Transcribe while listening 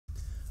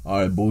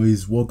Alright,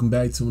 boys, welcome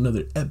back to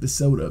another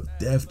episode of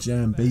Def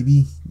Jam,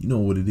 baby. You know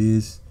what it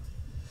is.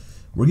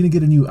 We're gonna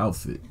get a new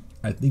outfit.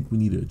 I think we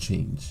need a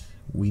change.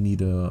 We need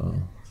to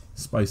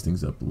spice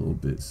things up a little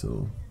bit.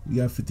 So we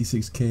got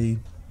 56K.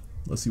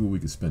 Let's see what we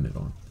can spend it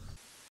on.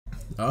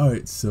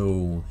 Alright,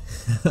 so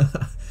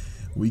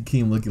we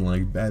came looking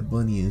like Bad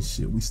Bunny and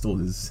shit. We stole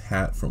this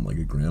hat from like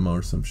a grandma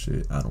or some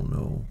shit. I don't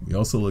know. We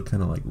also look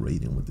kind of like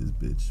Raiden with this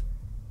bitch.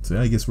 So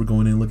yeah, I guess we're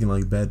going in looking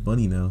like Bad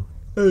Bunny now.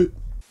 Hey.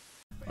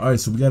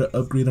 Alright, so we got to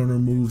upgrade on our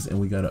moves and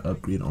we got to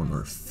upgrade on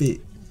our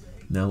fit.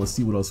 Now let's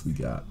see what else we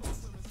got.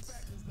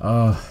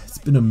 It's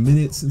been a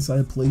minute since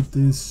I played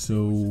this,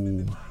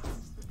 so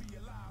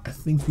I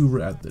think we were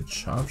at the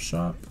Chop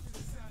Shop.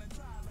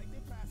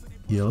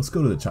 Yeah, let's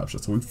go to the Chop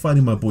Shop. So we're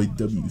fighting my boy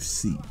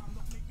WC.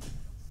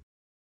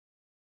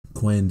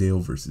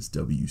 Quandale versus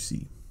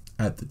WC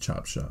at the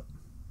Chop Shop.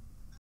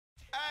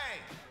 Hey,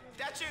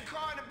 that's your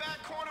car in the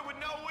back corner with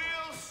no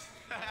wheels?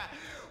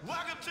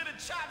 Welcome to the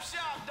Chop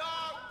Shop,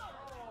 dog.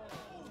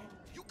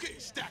 You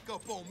can't stack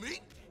up on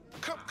me.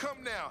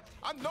 Come now.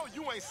 I know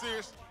you ain't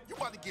serious. You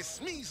about to get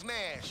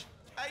smashed.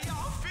 Hey, yo,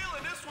 I'm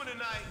feeling this one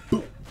tonight.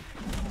 Boom.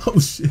 Oh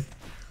shit.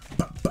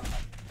 Bah, bah,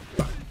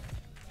 bah.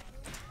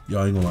 Yo,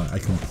 I ain't gonna lie, I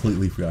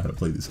completely forgot how to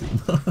play this game.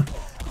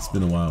 It's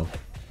been a while.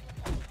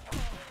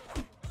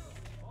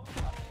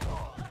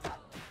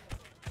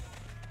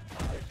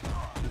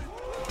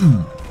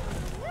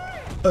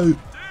 Oh.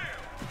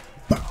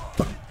 Bah,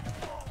 bah.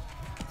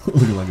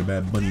 Looking like a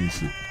Bad Bunny and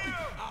shit.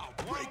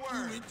 One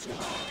word.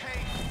 Hey.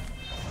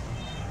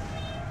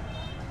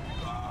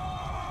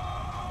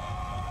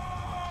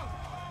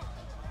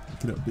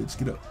 Get up, bitch,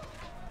 get up.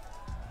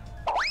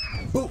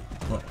 Boom.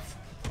 Oh.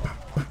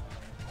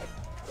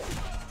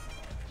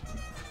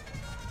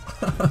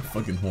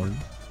 Fucking horn.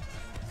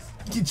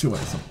 Get your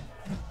ass on.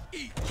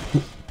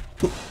 Boom.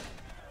 Boom.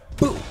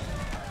 Boom.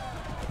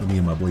 Let me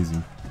in my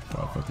blazing.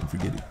 Oh, I fucking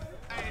forget it.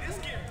 Hey, this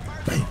getting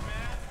perfect, Bang.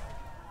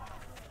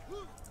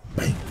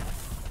 man.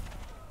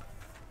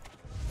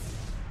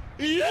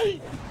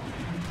 Bang.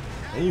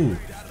 Oh,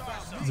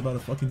 he's about to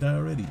fucking die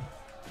already. Hit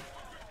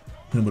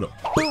him with a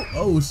boom.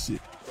 Oh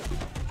shit.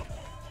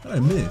 How did I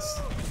miss?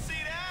 See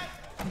that?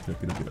 Get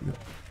up, get up, get up, get up.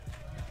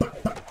 Bah,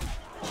 bah.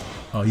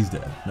 Oh, he's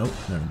dead. Nope,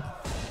 never mind.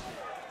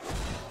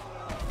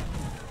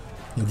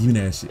 Yo, give me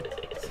that shit.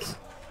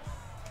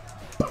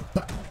 Bah,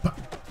 bah, bah.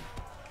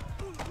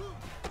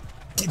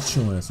 Get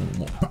your ass on the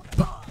wall. Bah,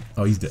 bah.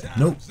 Oh, he's dead.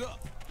 Nope.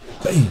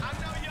 Bam.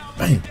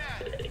 Bam.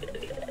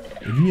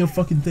 Yo, give me a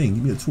fucking thing.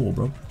 Give me a tool,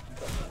 bro.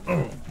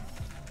 Oh.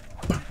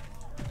 Bah.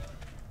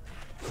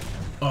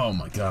 Oh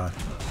my god.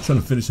 I'm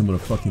trying to finish him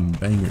with a fucking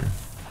banger.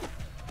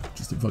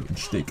 Just a fucking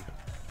shtick.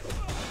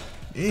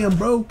 Damn,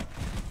 bro.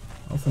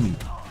 Off of me.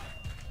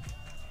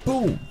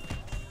 Boom.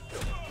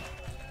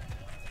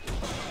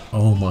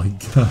 Oh my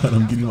god,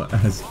 I'm getting my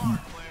ass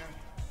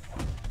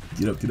beat.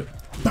 Get up, get up.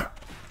 Bah,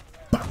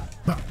 bah,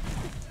 bah,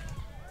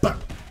 bah,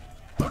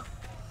 bah.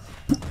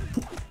 Poo,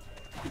 poo.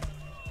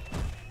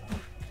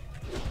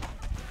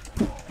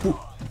 Poo, poo.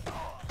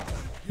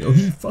 Yo,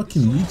 he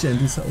fucking regen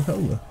this out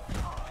hella.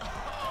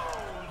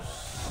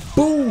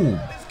 Boom.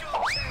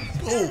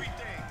 Oh.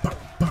 Bah,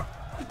 bah.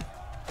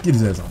 Get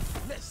his ass on.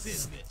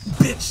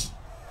 Bitch.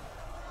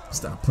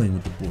 Stop playing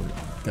with the boy.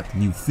 Got the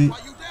new fit. While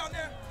you down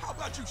there, how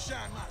about you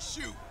shine my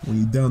shoe? When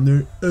you down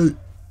there, hey,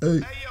 hey.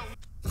 Hey,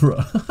 yo.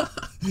 Bro,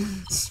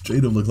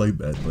 straight up look like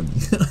Bad Bunny.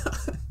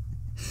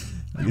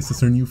 I guess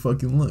that's her new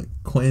fucking look.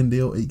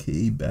 Quandale,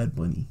 aka Bad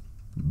Bunny.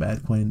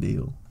 Bad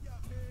Quandale.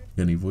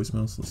 Got any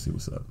voicemails? Let's see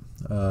what's up.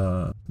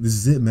 This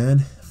is it, man.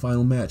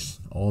 Final match.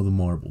 All the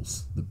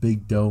marbles, the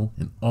big dough,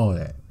 and all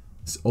that.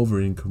 It's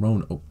over in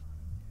Corona. Oh,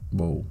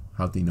 whoa.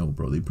 How'd they know,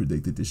 bro? They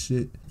predicted this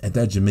shit. At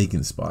that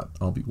Jamaican spot,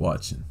 I'll be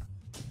watching.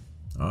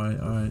 Alright,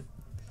 alright.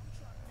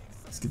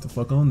 Let's get the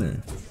fuck on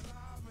there.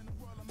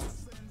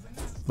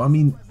 But I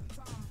mean,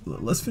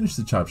 let's finish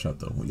the Chop Shop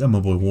though. We got my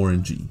boy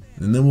Warren G.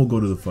 And then we'll go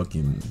to the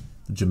fucking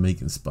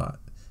Jamaican spot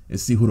and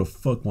see who the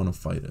fuck wanna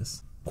fight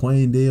us.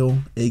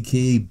 Quandale,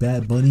 aka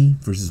Bad Bunny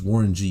versus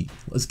Warren G.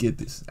 Let's get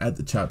this at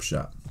the Chop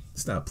Shop.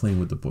 Stop playing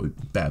with the boy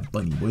Bad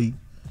Bunny, boy.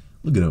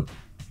 Look at him.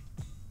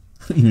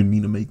 I didn't even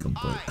mean to make him,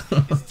 All but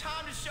right, it's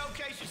time to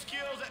showcase your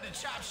skills at the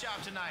Chop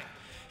Shop tonight.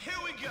 Here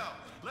we go.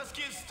 Let's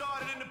get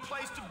started in the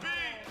place to be.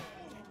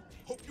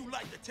 Hope you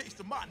like the taste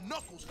of my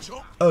knuckles,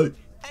 chump.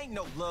 Ain't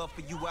no love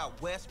for you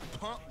out west,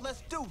 punk.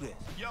 Let's do this.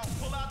 Yo,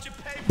 pull out your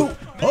paper. Boom.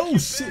 make Oh, your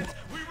shit. bets.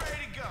 We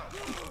ready to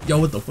go. yo,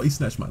 what the fuck? He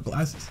snatched my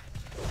glasses.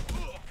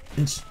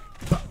 Inch.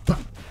 Pop, pop.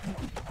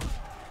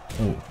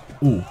 Oh,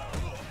 ooh.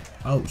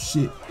 Oh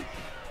shit.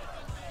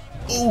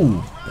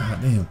 Oh,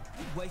 god damn. You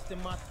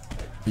wasting my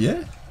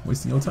Yeah?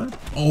 Wasting your time?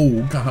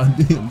 Oh, god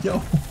damn,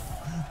 yo.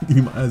 Give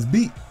me my ass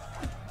beat.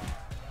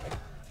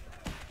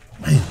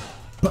 Man.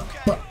 Pop,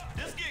 pop.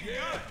 This getting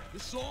good.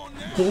 It's on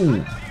now.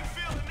 Boom. How you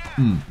feeling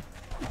now?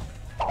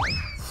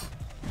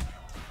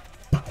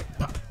 Pop,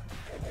 pop.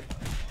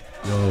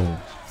 Yo,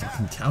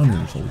 fucking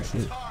counters. Holy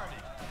shit.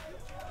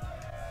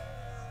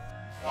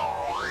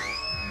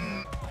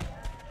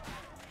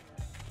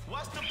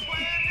 What's the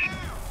plan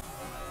now?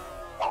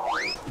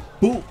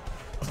 Boom.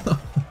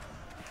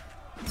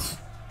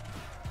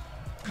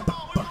 Come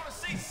on, we wanna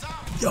see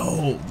something.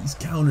 Yo, these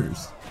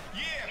counters.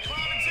 Yeah,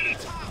 climbing to the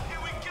top.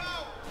 Here we go.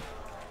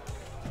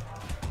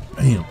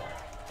 Bam.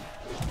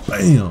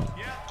 Bam.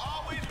 Yeah,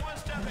 always one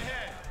step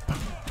ahead.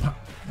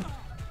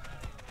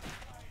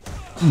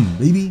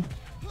 Baby.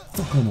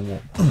 Fuck on the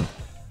wall.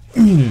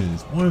 Give me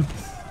this, boy.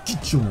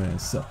 Get your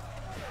ass up.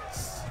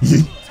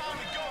 Yeah. Time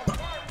to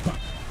go.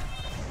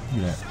 Give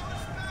me that.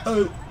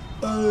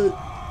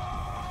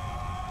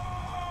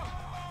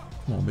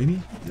 Come on, baby.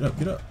 Get up,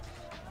 get up.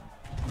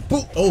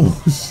 Boom.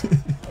 Oh, shit.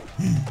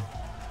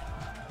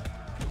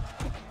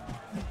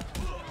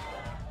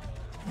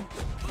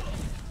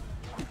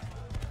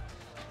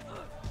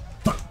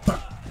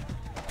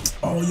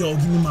 Oh, yo,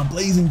 give me my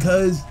blazing,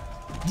 cuz.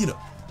 Get up.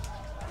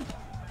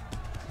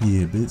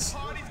 Yeah, bitch.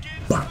 Party's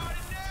getting Bah.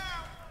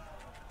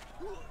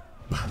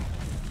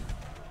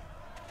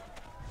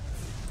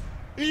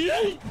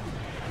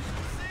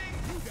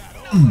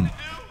 started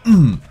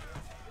now.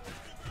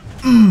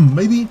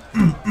 Maybe.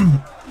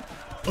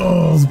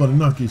 Oh, I was about to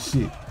knock his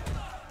shit.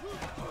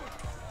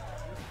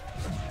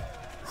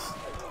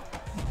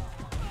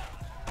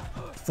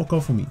 Fuck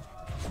off of me,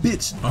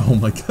 bitch. Oh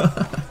my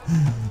god.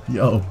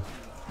 Yo,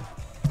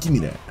 give me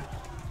that.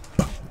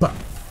 Bah, bah.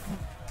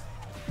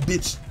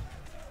 Bitch.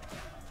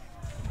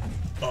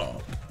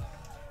 Oh.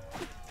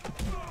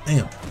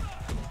 Damn.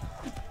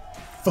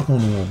 Fuck on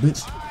the wall,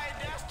 bitch. Alright,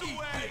 that's the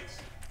way.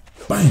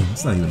 Bam.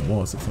 It's not even a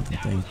wall, it's a fucking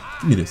thing.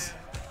 Give me this.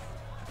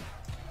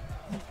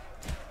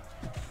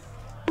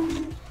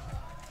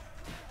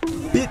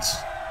 Bitch.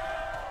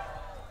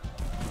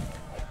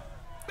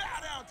 Bow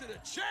down to the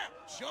champ,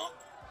 chump.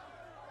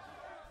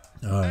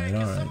 Alright,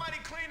 alright. Somebody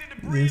clean the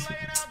debris This,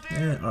 laying out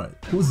there.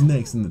 alright. Who's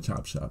next in the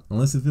chop shop?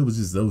 Unless if it was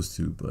just those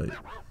two, but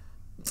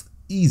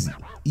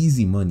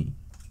easy money.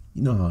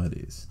 You know how it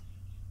is.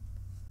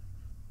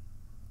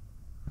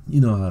 You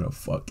know how the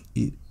fuck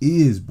it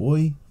is,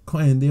 boy.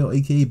 Quandale,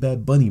 aka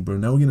Bad Bunny, bro.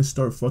 Now we're gonna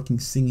start fucking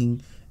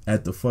singing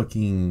at the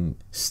fucking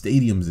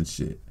stadiums and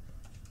shit.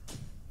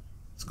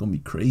 It's gonna be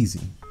crazy.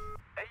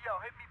 Hey yo,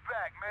 hit me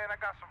back, man. I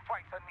got some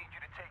fights I need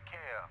you to take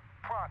care of.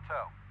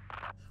 Pronto.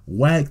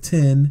 WAC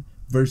 10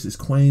 versus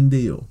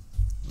Quandale.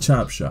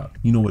 Chop shop.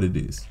 You know what it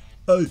is.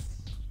 Hey.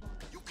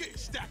 You can't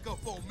stack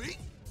up on me.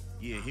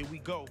 Yeah, here we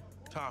go.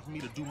 Time for me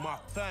to do my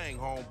thing,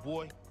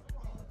 homeboy.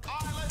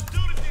 Alright, let's do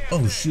the damn Oh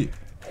thing. shit.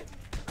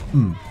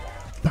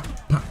 Pop,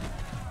 pop.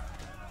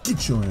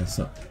 Get your ass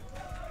up.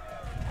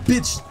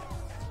 Bitch.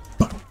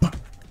 Pop, pop.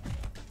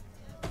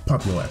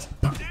 Pop your ass.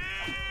 Pop.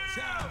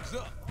 Time's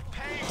up.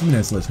 Give me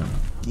that sledgehammer.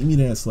 Give me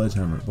that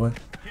sledgehammer, boy.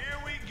 Here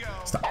we go.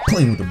 Stop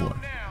playing with the boy.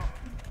 Now.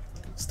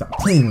 Stop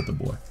playing with the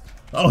boy.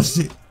 Oh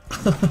shit.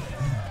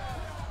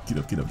 Get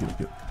up, get up, get up,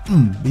 get up.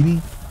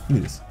 Baby. Give me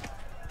this.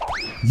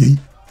 Yeet.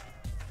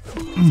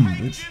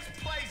 Bitch. This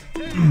place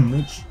down.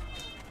 Bitch.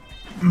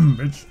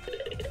 Bitch.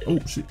 Oh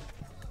shit.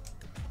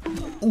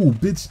 Oh,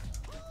 bitch.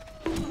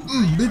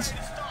 Bitch.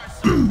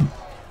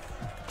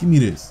 Give me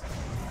this.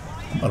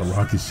 I'm about to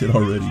rock his shit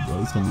already,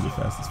 bro. It's gonna be the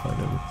fastest fight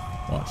ever.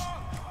 Watch.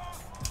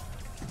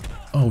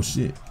 Oh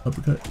shit.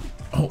 Uppercut.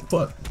 Oh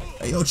fuck.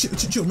 Hey yo,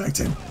 chill, Mac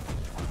 10. I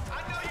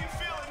know you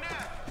feeling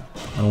that.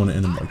 I don't want to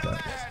end him like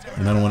that.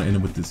 And I don't want to end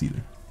him with this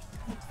either.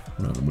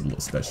 I want to end him with a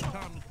little special.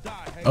 Time to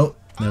die, hey. Oh,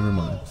 never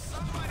mind.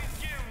 Somebody's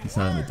getting He's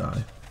time to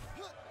die.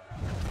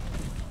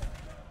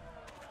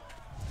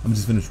 I'm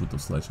just finished with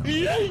those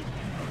sledgehammers.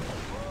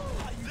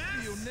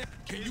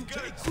 Can you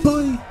take?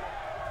 Boy,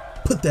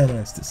 put that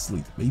ass to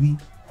sleep, baby.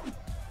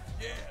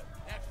 Yeah,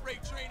 that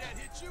freight train that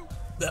hit you.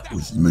 That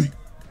was me,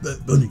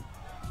 that bunny.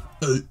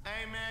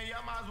 Hey man,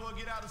 y'all might as well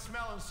get out the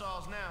smelling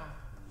salts now.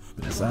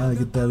 Pensaba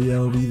que te había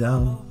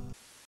olvidado.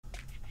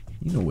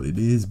 You know what it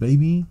is,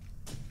 baby.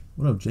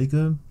 What up,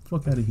 Jacob?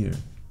 Fuck out of here.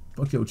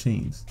 Fuck your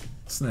chains.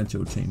 Snatch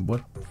your chain,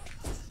 boy.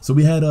 So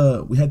we had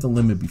the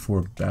limit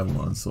before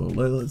Babylon. So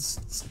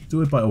let's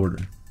do it by order.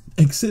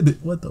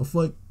 Exhibit. What the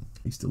fuck?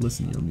 I used to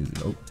listen to your music.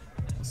 Oh,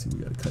 let's see. We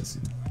got a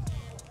cutscene.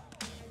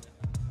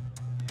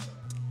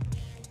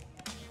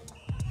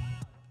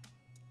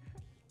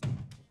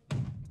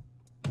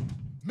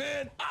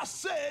 Man, I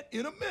said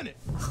in a minute.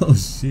 Oh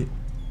shit.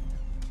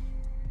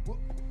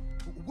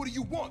 What do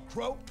you want,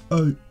 Crow?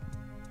 Oh.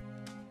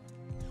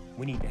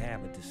 We need to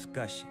have a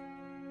discussion.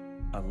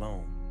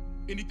 Alone.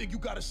 Anything you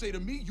gotta say to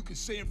me, you can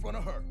say in front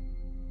of her.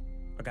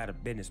 I got a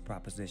business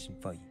proposition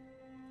for you.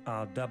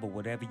 I'll double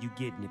whatever you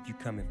getting if you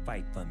come and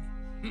fight for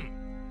me.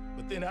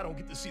 But then I don't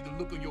get to see the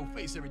look on your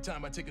face every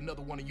time I take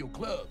another one of your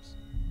clubs.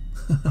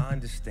 I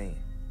understand.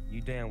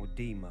 You down with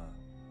D-Mob.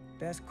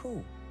 That's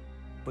cool.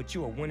 But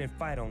you're a winning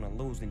fighter on a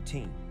losing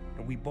team,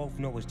 and we both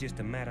know it's just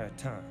a matter of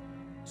time.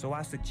 So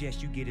I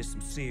suggest you give it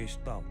some serious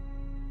thought.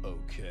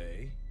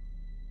 Okay.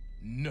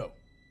 No.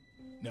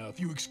 Now, if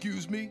you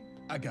excuse me,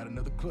 I got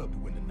another club to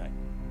win tonight.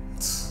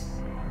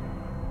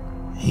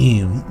 Damn,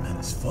 he mad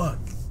as fuck.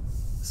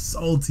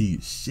 Salty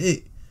as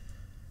shit.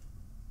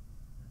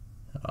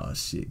 Oh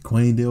shit.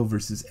 Quandale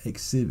versus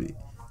Exhibit.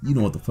 You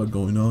know what the fuck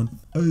going on.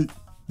 They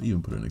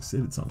even put an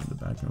Exhibit song in the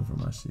background for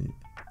my shit.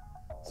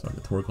 Start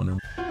to twerk on him.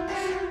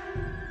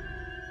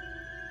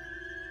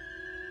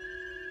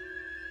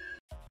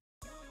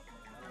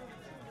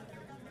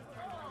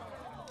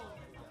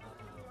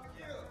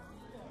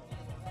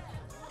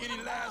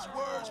 Any last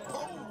words,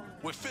 Poe?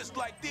 With fists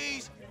like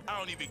these, I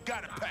don't even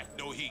gotta pack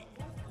no heat.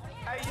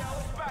 Hey, yo,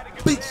 it's about to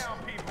go Bitch. down,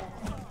 people.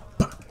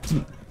 Bah,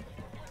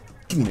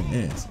 give me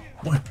the ass.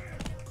 What?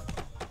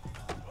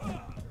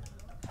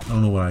 I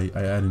don't know what I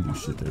didn't do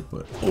shit there,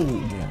 but oh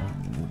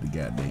damn, the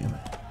goddamn.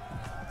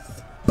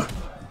 Bah.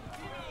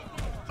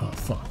 Oh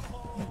fuck.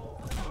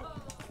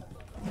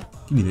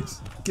 Give me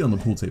this. Get on the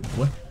pool table,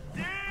 boy.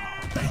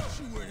 Bang.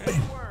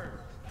 Bang.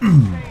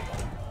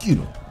 Get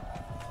him.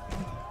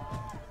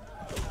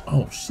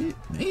 Oh shit.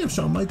 Damn,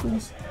 Shawn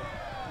Michaels.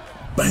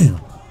 Bam.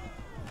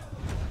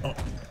 Oh.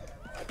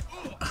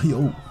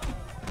 Yo.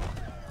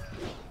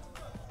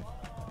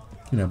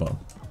 Give me that ball.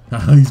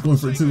 He's going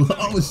for it too.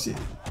 Oh shit.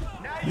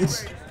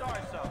 Bitch.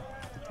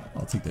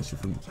 I'll take that shit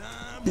from you.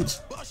 Bitch.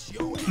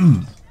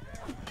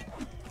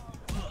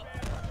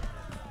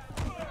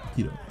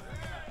 Get up.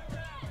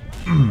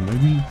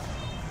 Baby.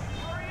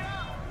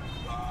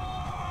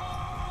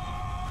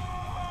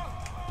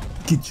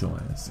 Get your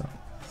ass up.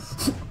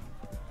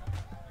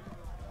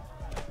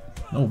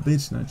 No,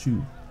 bitch, not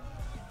you.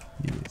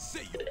 Yeah.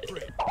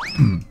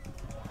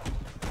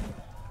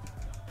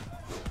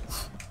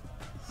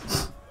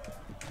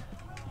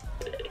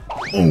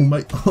 Oh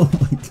my god.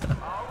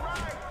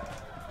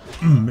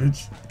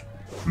 Bitch.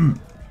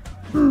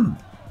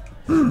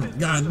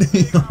 God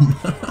damn.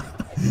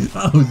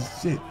 Oh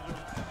shit.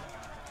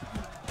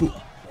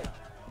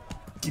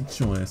 Get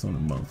your ass on the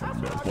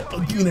motherfucking basketball. Oh,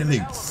 give me that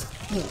nigga.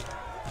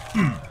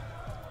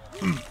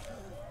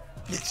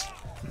 Bitch.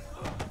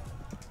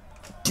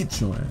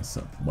 Get your ass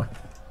up, boy.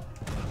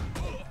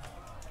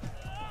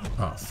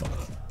 Oh fuck.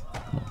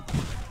 Come on, come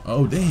on.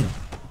 Oh damn.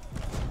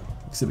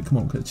 Exhibit, come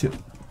on, cut a chip.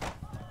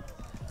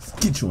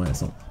 Get your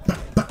ass on. Bah,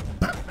 bah,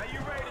 bah.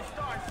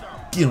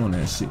 Get on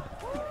that shit.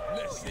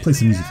 Play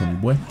some music for me,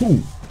 boy.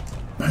 Boom.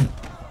 Bang.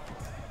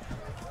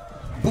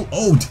 Boom.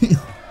 Oh damn.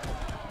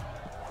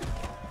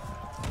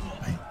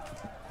 Bang.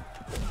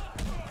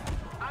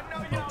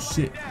 Oh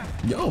shit.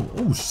 Yo.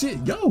 Oh shit.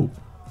 Yo.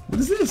 What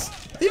is this?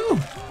 Yo.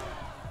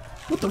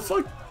 What the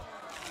fuck?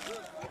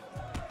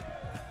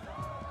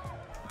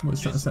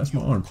 What's trying to snatch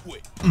my arm? You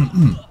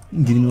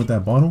can get me with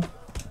that bottle?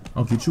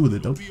 I'll get you with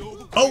it though.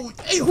 Oh,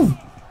 ew!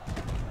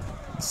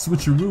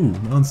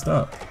 Switcheroo,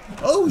 non-stop.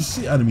 Oh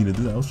shit, I didn't mean to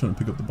do that. I was trying to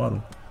pick up the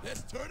bottle.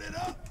 Let's turn it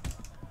up.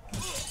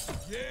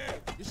 Yeah,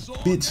 it's on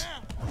Bitch,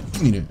 now.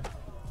 give me that.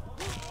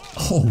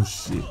 Oh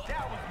shit,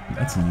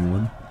 that's a new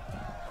one.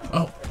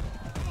 Oh,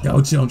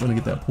 yo, chill, I'm trying to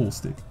get that pool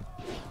stick.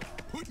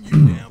 Putting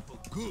you down for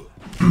good.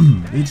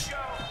 Bitch.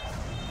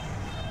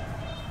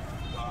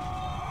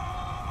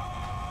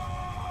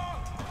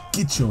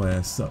 Get your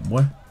ass up,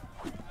 boy.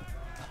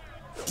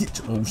 Get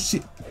your, oh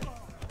shit.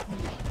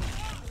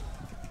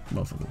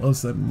 Motherfucker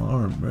loves that in my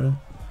arm, bro.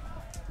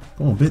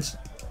 Come on, bitch.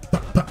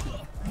 Pop, pop.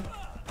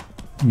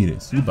 Give me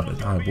this. You about to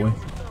die, boy.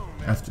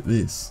 After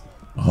this.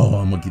 Oh,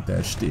 I'm gonna get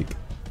that stick.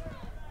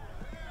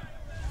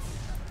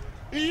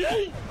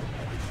 Give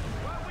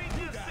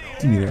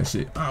me that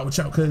shit. Ah, watch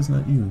out, cuz,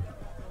 not you.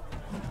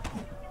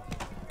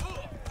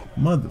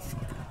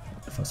 Motherfucker.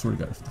 If I swear to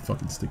God, if the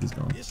fucking stick is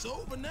gone. It's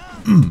over now.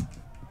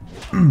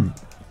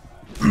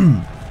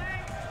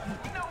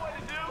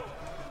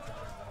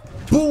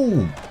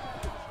 Boom!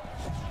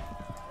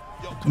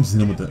 I'm just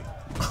hitting him with that.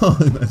 Oh,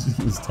 imagine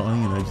he was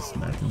taunting and I just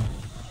smacked him.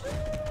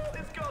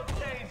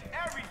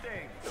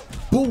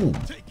 Boom!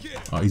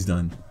 Oh, he's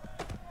done.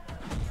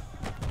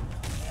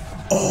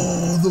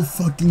 Oh, the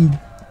fucking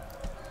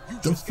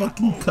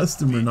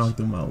customer knocked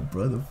him out,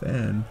 bro. The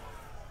fan.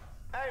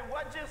 Hey,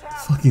 what just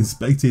happened? Fucking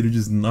spectator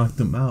just knocked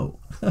him out.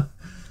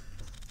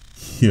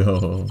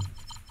 Yo.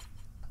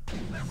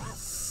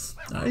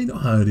 I already know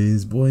how it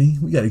is, boy.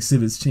 We got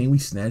Exhibit's chain. We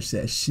snatched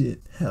that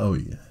shit. Hell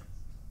yeah.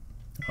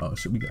 Oh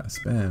shit, we got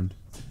spammed.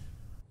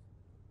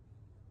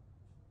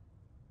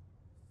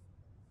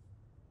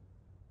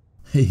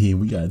 Hey,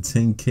 we got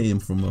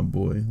 10K from my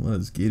boy.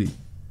 Let's get it.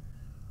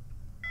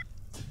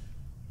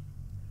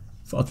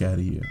 Fuck out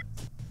of here.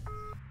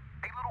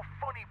 Hey, little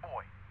funny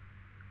boy.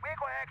 We ain't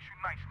gonna ask you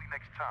nicely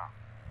next time.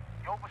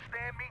 You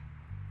understand me?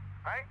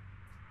 Right?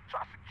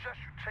 So I suggest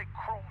you take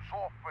Crow's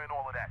offer and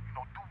all of that. You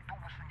know, do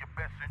what's in your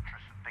best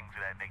interest and things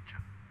of that nature.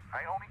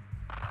 Right, homie?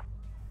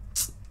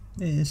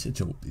 Man, shut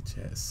your bitch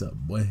ass up,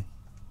 boy.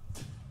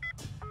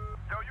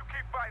 Yo, you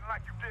keep fighting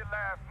like you did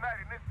last night,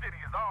 and this city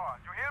is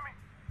ours. You hear me?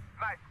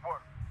 Nice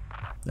work.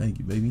 Thank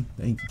you, baby.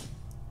 Thank you.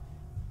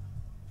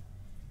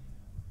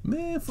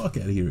 Man, fuck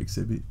out of here,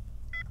 Exhibit.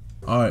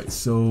 Alright,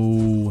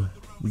 so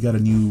we got a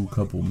new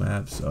couple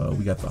maps.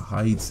 We got the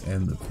Heights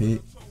and the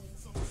Pit.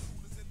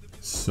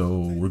 So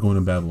we're going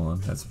to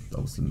Babylon.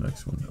 That was the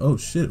next one. Oh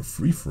shit, a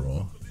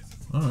free-for-all.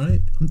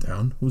 Alright, I'm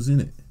down. Who's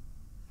in it?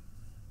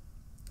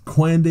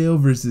 Quandale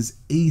versus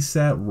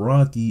ASAP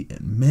Rocky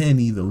and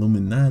Manny the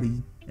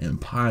Illuminati and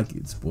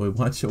Pockets. Boy,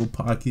 watch your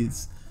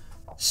pockets.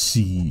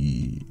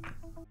 Shit.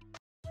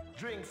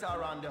 Drinks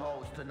are on the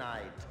house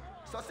tonight.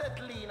 So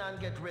settle in and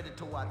get ready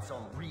to watch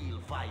some real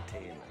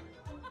fighting.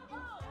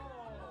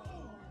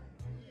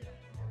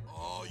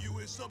 Oh, you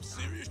in some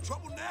serious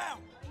trouble now?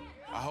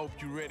 I hope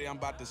you ready. I'm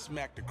about to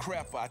smack the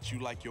crap out you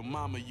like your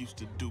mama used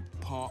to do,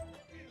 punk.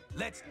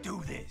 Let's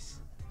do this.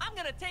 I'm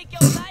gonna take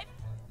your life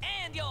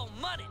and your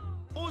money.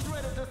 Who's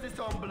ready to see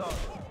some blood?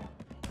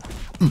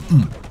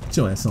 Get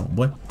your ass on,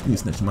 boy. You ain't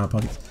snatching my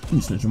pockets. You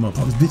ain't snatching my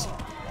pockets,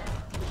 bitch.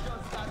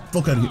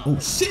 Fuck out of here. Oh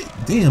shit.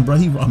 Damn, bro.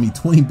 He robbed me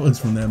 20 bucks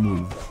from that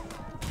move.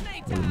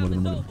 Get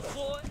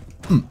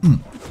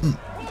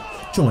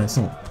your ass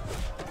on.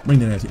 Bring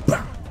that ass here.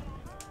 Bah.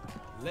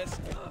 Let's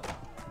go.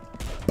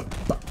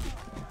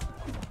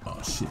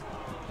 Oh shit.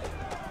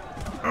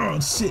 Oh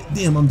shit.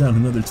 Damn, I'm down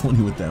another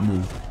 20 with that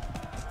move.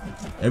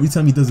 Every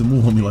time he does a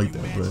move on me like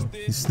that, bro,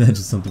 he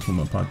snatches something from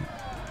my pocket.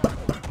 Bah,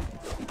 bah.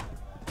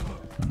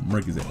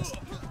 Break his ass.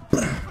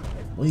 Bah.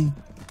 Wait.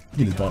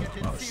 Get his ball.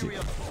 Oh shit.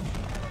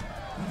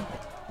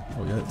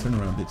 Oh yeah, turn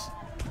around, bitch.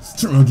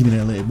 Turn around, give me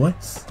that leg, boy.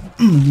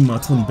 Give me my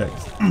 20 back.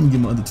 Give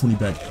my other 20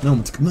 back. Now I'm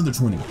gonna take another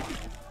 20.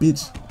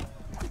 Bitch.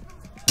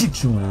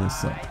 Get your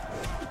ass up.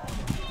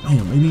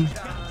 Damn, baby.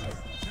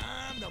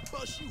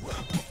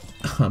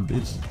 Ah,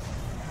 bitch.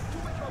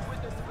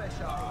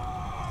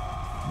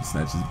 He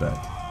snatches back.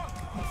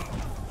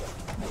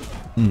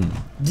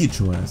 Get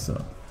your ass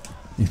up.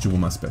 Hit you with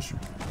my special.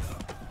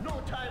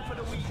 No time for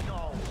the weak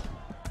now.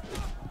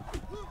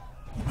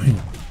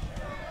 Damn.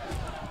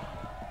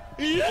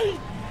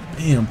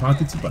 Damn,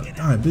 Pockets, you about to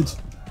die, bitch.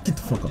 Get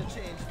the fuck up.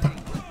 Pop.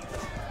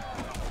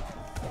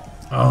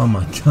 Oh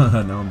my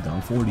god, now I'm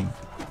down 40.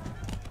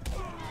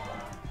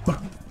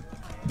 Pop.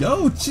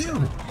 Yo,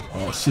 chill.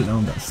 Oh shit, now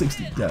I'm down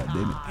 60. God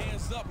damn it.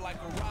 Hands up like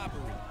a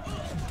robbery.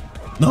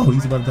 No,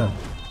 he's about to die.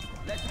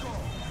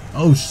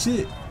 Oh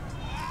shit.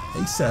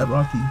 ASAP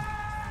Rocky.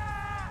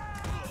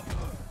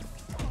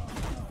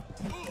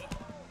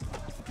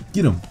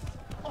 Get him.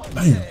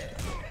 Bam.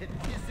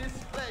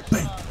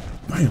 Bam.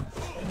 Bam.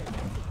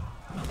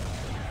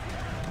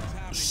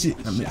 Shit,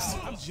 I missed.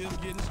 I'm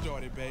just getting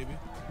started, baby.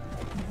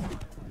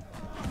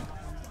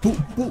 Boop,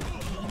 boop.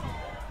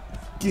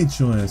 Get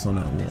your ass on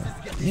that wall.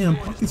 Damn,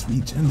 Pockets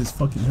regen this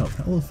fucking health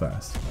hella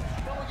fast.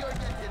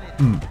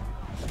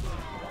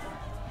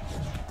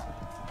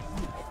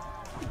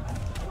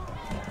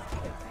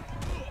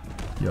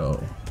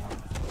 Yo.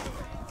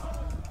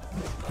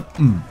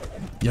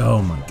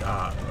 Yo, my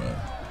god, bro.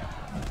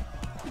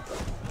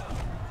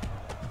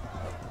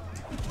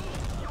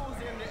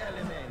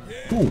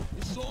 Boom.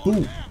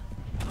 Boom.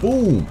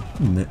 Boom.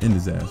 In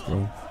his ass, bro.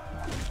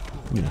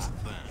 Look at this.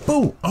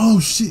 Boom. Oh,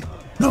 shit.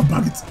 No,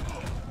 Pockets.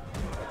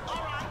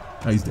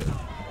 Oh, he's dead.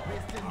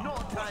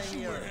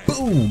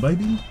 Boom,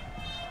 baby.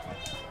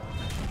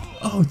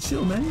 Oh,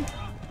 chill, man.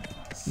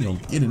 You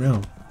don't get it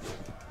now.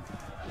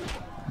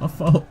 My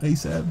fault,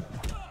 ASAP.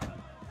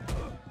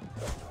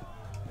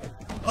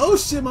 Oh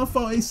shit, my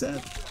fault,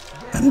 ASAP.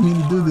 I didn't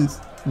mean to do this.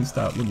 Let me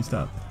stop. Let me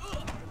stop.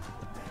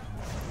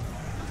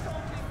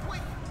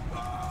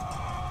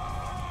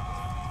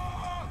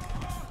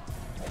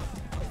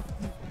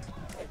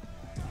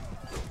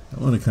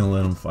 I want to kind of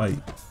let him fight.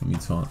 Let me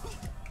taunt.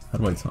 How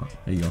do I taunt?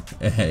 There you go.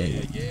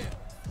 Hey.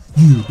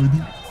 Yeah,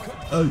 baby.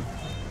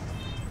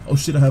 Oh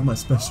shit, I have my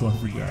special. I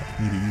forgot.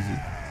 I need to use it.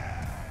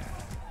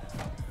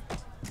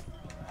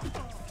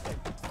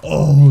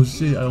 Oh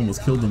shit, I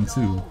almost killed him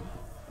too.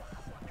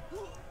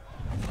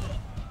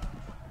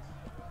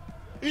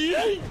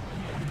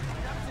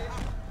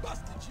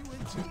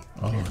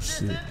 Oh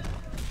shit.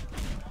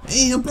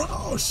 Damn, bro.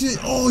 Oh shit.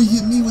 Oh, he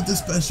hit me with the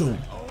special.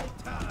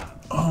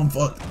 Oh, I'm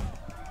fucked.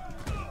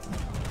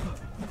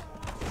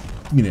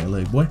 Give me that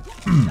leg, boy.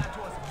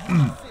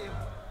 I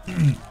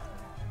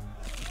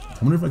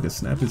wonder if I could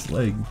snap his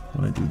leg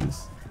when I do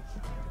this.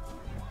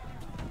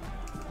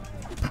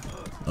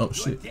 Oh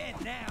shit.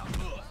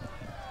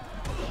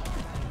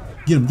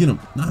 Get him,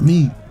 not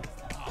me.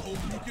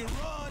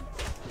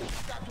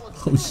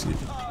 Oh shit.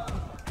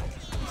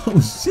 Oh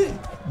shit.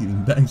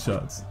 Getting back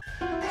shots.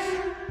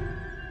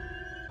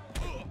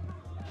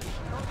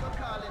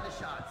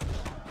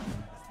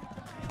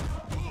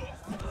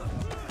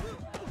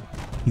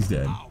 He's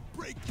dead.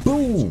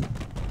 Boom.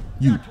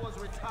 You.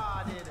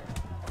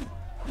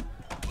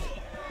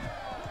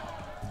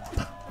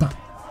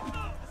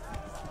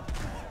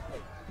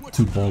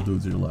 Two ball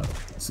dudes are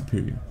left.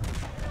 Superior.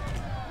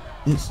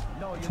 Yes.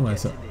 Come on,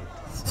 up.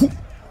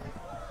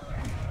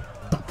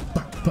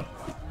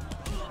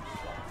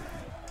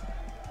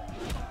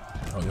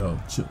 Oh, yo,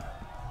 chill.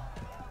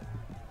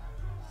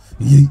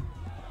 Yeet.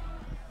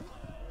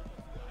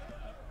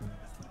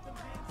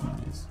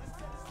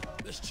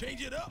 Let's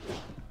change it up.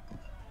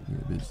 Yeah,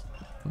 bitch.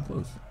 Come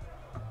close.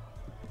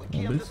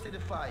 Come on, bitch.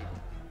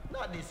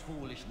 Not this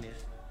foolishness.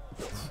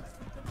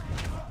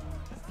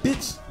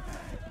 Bitch.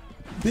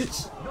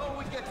 Bitch. No,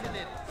 we're getting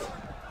it.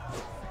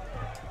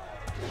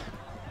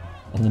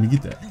 Oh, let me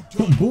get that.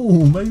 Boom,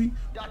 boom, baby.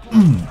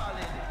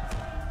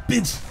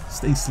 Bitch,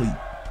 stay asleep.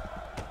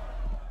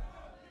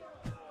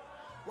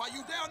 While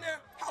you down there,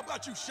 how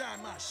about you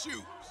shine my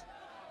shoes?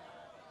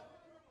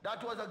 That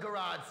That was a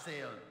garage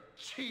sale.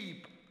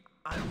 Cheap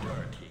and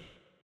worky.